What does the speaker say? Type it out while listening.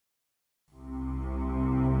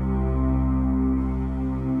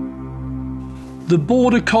The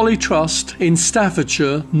Border Collie Trust in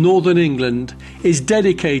Staffordshire, Northern England, is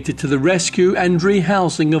dedicated to the rescue and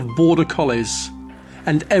rehousing of Border Collies,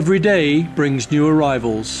 and every day brings new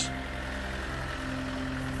arrivals.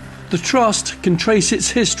 The Trust can trace its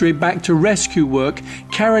history back to rescue work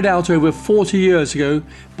carried out over 40 years ago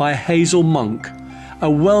by Hazel Monk, a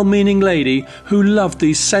well-meaning lady who loved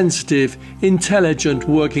these sensitive, intelligent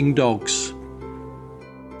working dogs.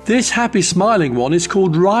 This happy smiling one is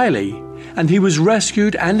called Riley, and he was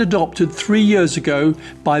rescued and adopted 3 years ago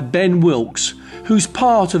by Ben Wilkes, who's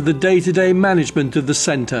part of the day-to-day management of the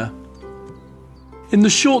centre. In the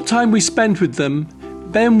short time we spent with them,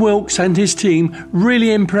 Ben Wilkes and his team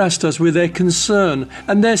really impressed us with their concern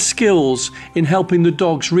and their skills in helping the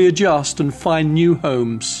dogs readjust and find new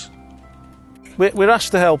homes. We're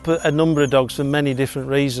asked to help a number of dogs for many different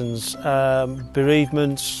reasons.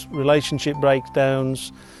 Bereavements, relationship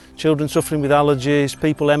breakdowns, children suffering with allergies,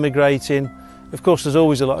 people emigrating. Of course, there's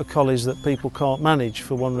always a lot of collies that people can't manage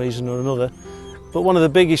for one reason or another. But one of the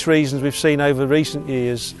biggest reasons we've seen over recent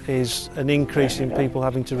years is an increase in people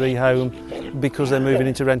having to rehome because they're moving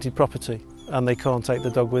into rented property and they can't take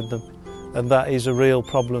the dog with them. And that is a real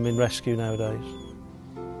problem in rescue nowadays.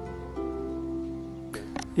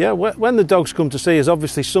 Yeah, when the dogs come to see us,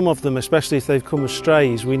 obviously some of them, especially if they've come as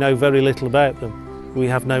strays, we know very little about them. We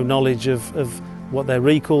have no knowledge of what their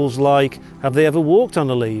recall's like. Have they ever walked on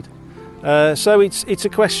a lead? So it's a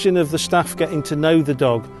question of the staff getting to know the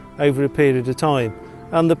dog over a period of time,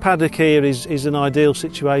 and the paddock here is an ideal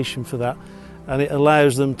situation for that, and it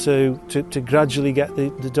allows them to gradually get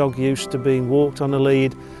the dog used to being walked on a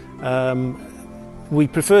lead. We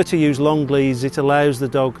prefer to use long leads. It allows the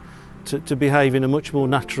dog to behave in a much more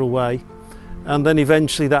natural way, and then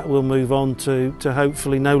eventually that will move on to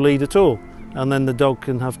hopefully no lead at all, and then the dog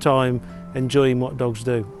can have time enjoying what dogs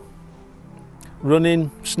do. Running,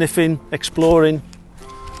 sniffing, exploring,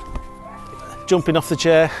 jumping off the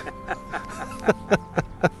chair.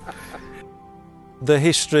 The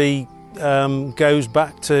history goes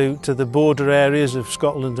back to the border areas of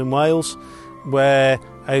Scotland and Wales, where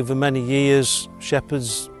over many years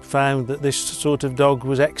shepherds found that this sort of dog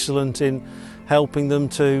was excellent in helping them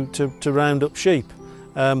to round up sheep.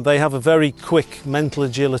 They have a very quick mental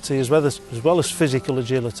agility as well as physical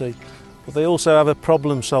agility, but they also have a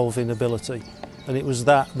problem-solving ability, and it was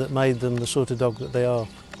that made them the sort of dog that they are.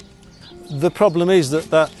 The problem is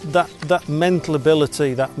that mental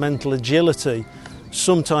ability, that mental agility,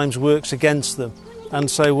 sometimes works against them,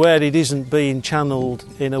 and so where it isn't being channeled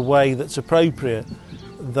in a way that's appropriate,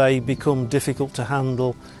 they become difficult to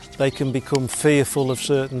handle. They can become fearful of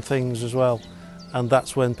certain things as well, and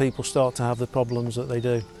that's when people start to have the problems that they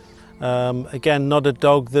do. Again, not a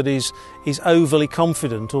dog that is overly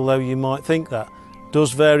confident, although you might think that.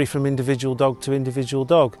 Does vary from individual dog to individual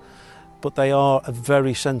dog, but they are a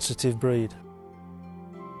very sensitive breed.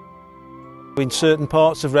 In certain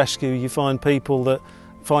parts of rescue you find people that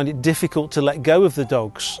find it difficult to let go of the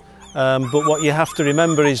dogs, but what you have to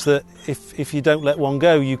remember is that if you don't let one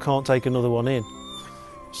go, you can't take another one in.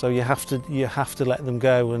 So you have to let them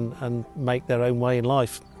go and make their own way in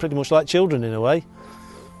life, pretty much like children in a way.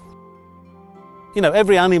 You know,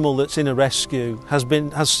 every animal that's in a rescue has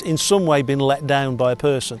in some way been let down by a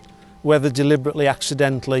person, whether deliberately,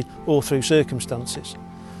 accidentally or through circumstances.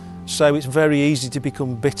 So it's very easy to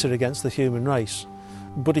become bitter against the human race.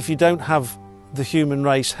 But if you don't have the human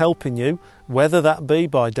race helping you, whether that be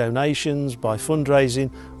by donations, by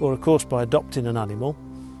fundraising, or of course by adopting an animal,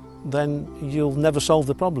 then you'll never solve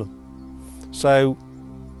the problem. So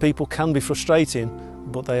people can be frustrating,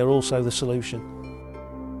 but they are also the solution.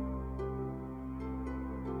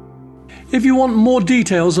 If you want more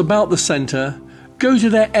details about the centre, go to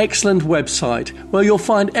their excellent website where you'll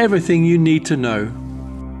find everything you need to know.